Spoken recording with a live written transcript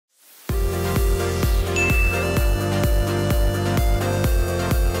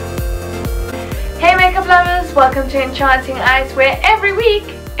guys, welcome to Enchanting Eyes, where every week,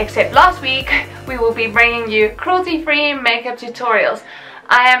 except last week, we will be bringing you cruelty-free makeup tutorials.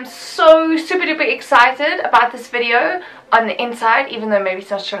 I am so super duper excited about this video on the inside, even though maybe it's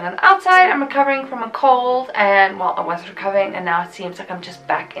not showing on the outside. I'm recovering from a cold, and well, I was recovering and now it seems like I'm just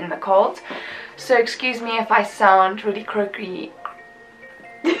back in the cold. So excuse me if I sound really croaky.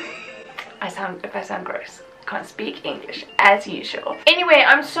 If I sound gross. Can't speak English as usual. Anyway,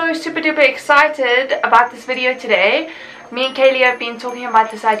 I'm so super duper excited about this video today. Me and Kylie have been talking about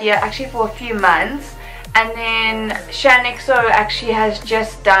this idea actually for a few months, and then Shaaanxo actually has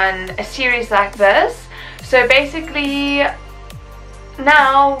just done a series like this. So basically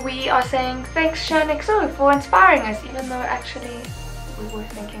now we are saying thanks Shaaanxo for inspiring us, even though actually we were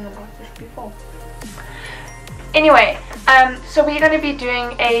thinking about this before. Anyway, so we're going to be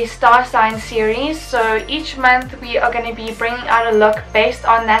doing a star sign series. So each month we are going to be bringing out a look based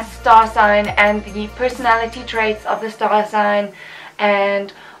on that star sign and the personality traits of the star sign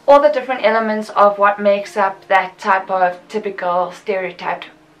and all the different elements of what makes up that type of typical stereotyped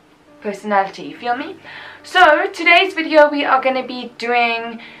personality. You feel me? So today's video we are going to be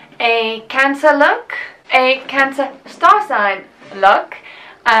doing a Cancer look, a Cancer star sign look.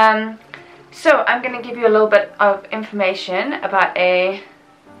 So I'm going to give you a little bit of information about a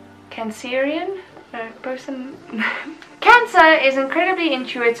Cancerian person. Cancer is incredibly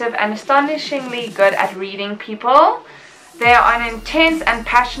intuitive and astonishingly good at reading people. They are an intense and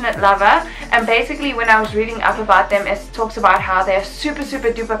passionate lover, and basically when I was reading up about them, it talks about how they're super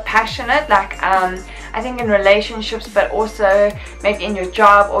duper passionate, like I think in relationships, but also maybe in your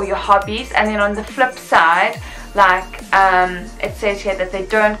job or your hobbies. And then on the flip side, like it says here that they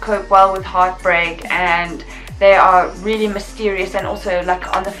don't cope well with heartbreak, and they are really mysterious, and also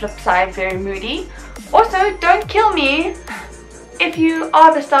like on the flip side very moody. Also, don't kill me if you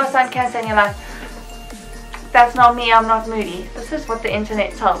are the star sign Cancer and you're like, that's not me, I'm not moody. This is what the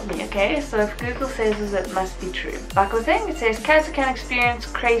internet tells me, okay? So if Google says this, it must be true. Like we're saying, it says Cancer can experience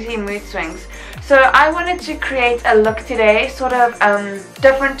crazy mood swings. So I wanted to create a look today, sort of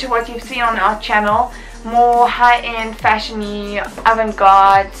different to what you've seen on our channel. More high-end, fashiony,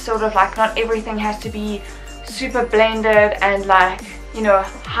 avant-garde, sort of like not everything has to be super blended and like, you know,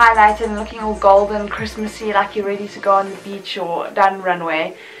 highlighted and looking all golden, Christmassy, like you're ready to go on the beach or down the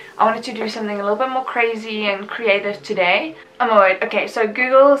runway. I wanted to do something a little bit more crazy and creative today. I'm worried. Okay, so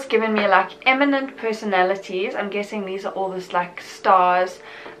Google's given me like eminent personalities. I'm guessing these are all this like stars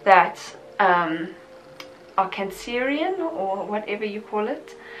that are Cancerian or whatever you call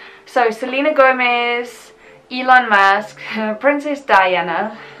it. So Selena Gomez, Elon Musk, Princess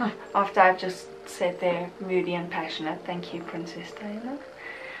Diana, after I've just said they're moody and passionate. Thank you, Princess Diana.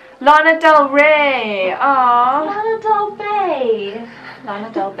 Lana Del Rey. Aww. Lana Del Rey.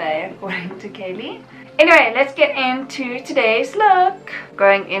 Lana Del Rey, according to Kylie. Anyway, let's get into today's look.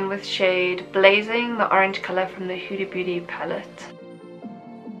 Going in with shade Blazing, the orange color from the Huda Beauty palette.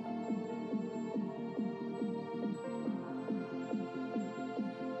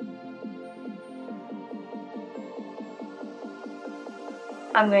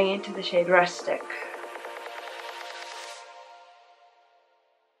 I'm going into the shade Rustic.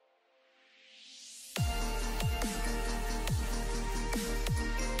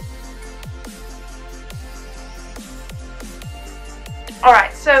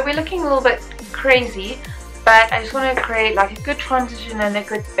 Alright, so we're looking a little bit crazy, but I just want to create like a good transition and a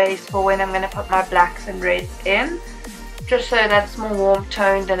good base for when I'm going to put my blacks and reds in, just so that it's more warm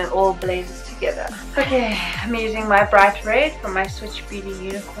toned and it all blends together. Okay, I'm using my bright red from my Swiitch Beauty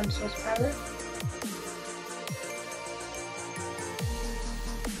Unicorn Sauce palette.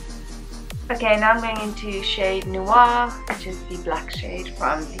 Okay, now I'm going into shade Noir, which is the black shade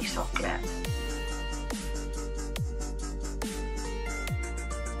from the Soft Glam.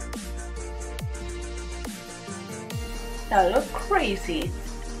 Now look crazy.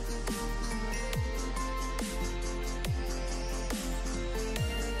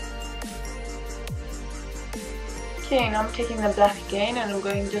 Okay, now I'm taking the black again and I'm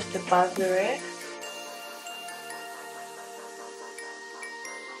going just above the red.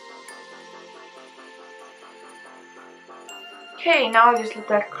 Okay, now I just look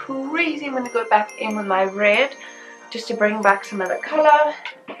like crazy. I'm going to go back in with my red just to bring back some of the color.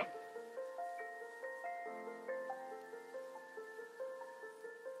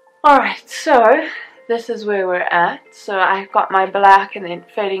 Alright, so this is where we're at. So I've got my black and then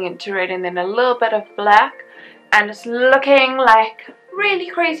fading into red and then a little bit of black. And it's looking like really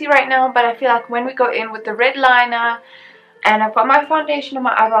crazy right now, but I feel like when we go in with the red liner and I've got my foundation on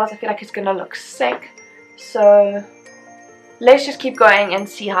my eyebrows, I feel like it's going to look sick. So let's just keep going and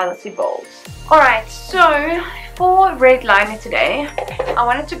see how this evolves. Alright, so for red liner today, I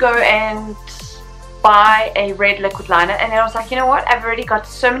wanted to go and buy a red liquid liner, and then I was like, you know what, I've already got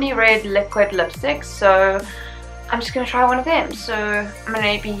so many red liquid lipsticks, so I'm just going to try one of them. So I'm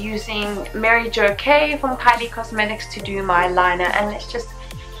going to be using Mary Jo K from Kylie Cosmetics to do my liner, and let's just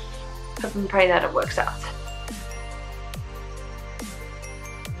hope and pray that it works out.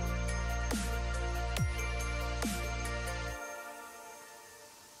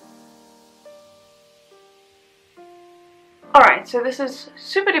 Alright, so this is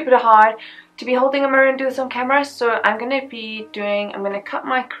super duper hard to be holding a mirror and do this on camera, so I'm going to cut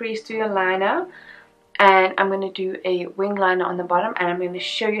my crease through the liner, and I'm going to do a wing liner on the bottom, and I'm going to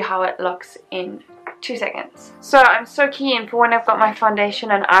show you how it looks in 2 seconds. So I'm so keen for when I've got my foundation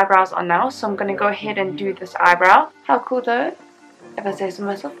and eyebrows on now, so I'm going to go ahead and do this eyebrow. How cool though, if I say so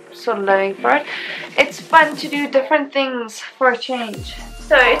myself, sort of learning for it. It's fun to do different things for a change.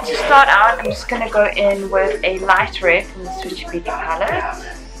 So to start out, I'm just going to go in with a light red from the Swiitch Beauty palette,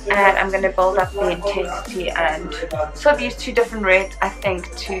 and I'm going to build up the intensity and sort of use 2 different reds, I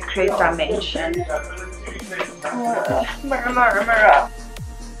think, to create dimension. Mirror.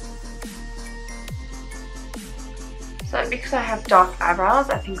 So because I have dark eyebrows,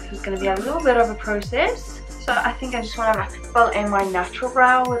 I think this is going to be a little bit of a process. So I think I just want to like fill in my natural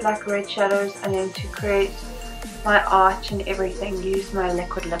brow with like red shadows, and then to create my arch and everything, use my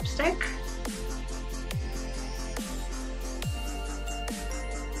liquid lipstick.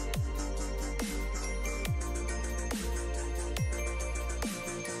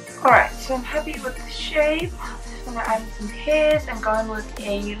 Alright, so I'm happy with the shape. Just want to add some hairs and go in with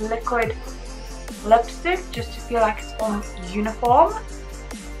a liquid lipstick just to feel like it's all uniform,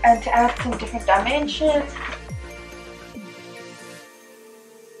 and to add some different dimension.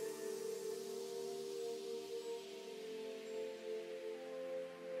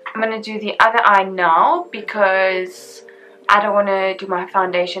 I'm going to do the other eye now because I don't want to do my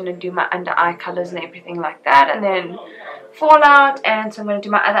foundation and do my under eye colors and everything like that and then fall out, and so I'm going to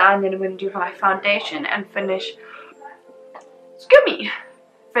do my other eye, and then I'm going to do my foundation and finish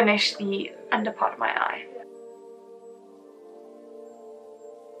the under part of my eye.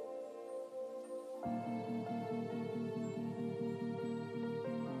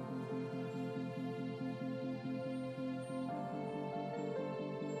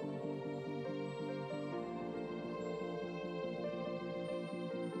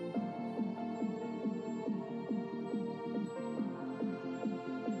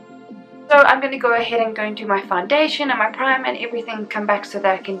 So I'm going to go ahead and go and do my foundation and my primer and everything, come back so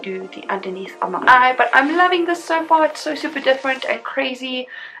that I can do the underneath of my eye. But I'm loving this so far. It's so super different and crazy,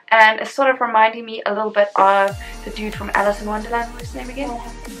 and it's sort of reminding me a little bit of the dude from Alice in Wonderland. What's his name again?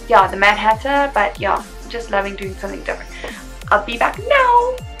 Yeah, the Mad Hatter. But yeah, just loving doing something different. I'll be back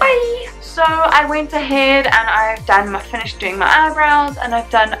now. Bye! So I went ahead and I've finished doing my eyebrows, and I've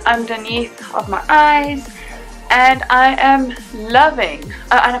done underneath of my eyes. And I am loving,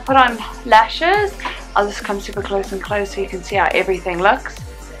 and I put on lashes. I'll just come super close and close so you can see how everything looks.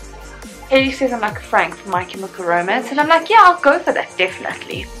 Haley says I'm like Frank from My Chemical Romance, and I'm like, yeah, I'll go for that,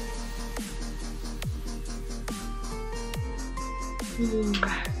 definitely.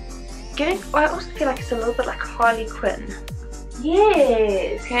 I also feel like it's a little bit like Harley Quinn.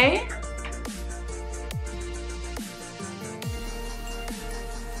 Yes. Okay.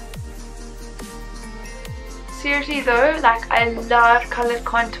 Seriously though, like I love colored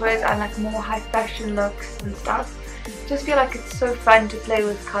contours and like more high fashion looks and stuff. Just feel like it's so fun to play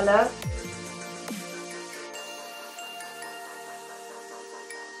with color.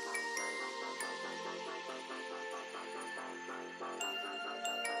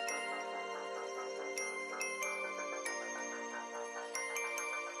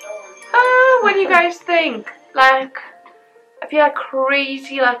 What do you guys think? Like, I feel like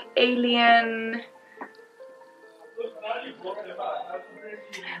crazy, like alien.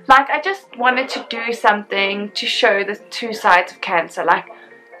 Like, I just wanted to do something to show the 2 sides of Cancer. Like,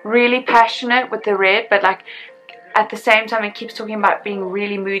 really passionate with the red, but like at the same time it keeps talking about being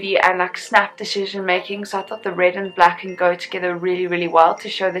really moody and like snap decision making. So I thought the red and black can go together really, really well to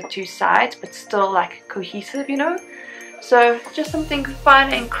show the 2 sides, but still like cohesive, you know. So just something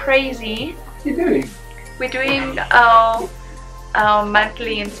fun and crazy. What are you doing? We're doing our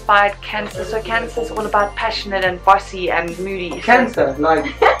monthly inspired Cancer. So Cancer is all about passionate and bossy and moody. Cancer,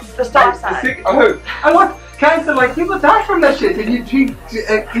 like the star sign. Oh, I like Cancer. Like people die from that shit, and you drink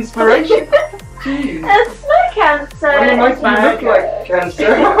inspiration. Jeez. It's not Cancer. Well, you might look like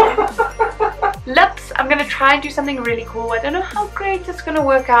Cancer. Lips. I'm gonna try and do something really cool. I don't know how great it's gonna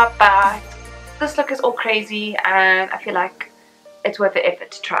work out, but this look is all crazy, and I feel like it's worth the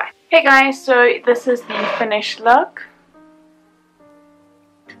effort to try. Hey guys, so this is the finished look.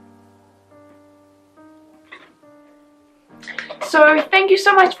 So thank you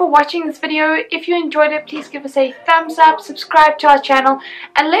so much for watching this video. If you enjoyed it, please give us a thumbs up, subscribe to our channel,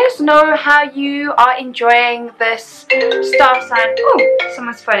 and let us know how you are enjoying this star sign. Oh,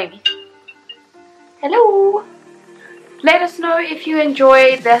 someone's phoning me. Hello. Let us know if you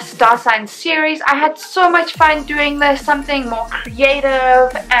enjoyed the star sign series. I had so much fun doing this, something more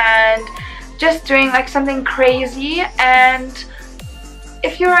creative and just doing like something crazy. And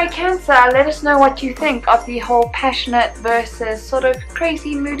if you're a Cancer, let us know what you think of the whole passionate versus sort of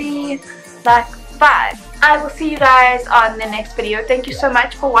crazy, moody, like vibe. I will see you guys on the next video. Thank you so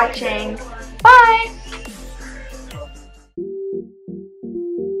much for watching. Bye!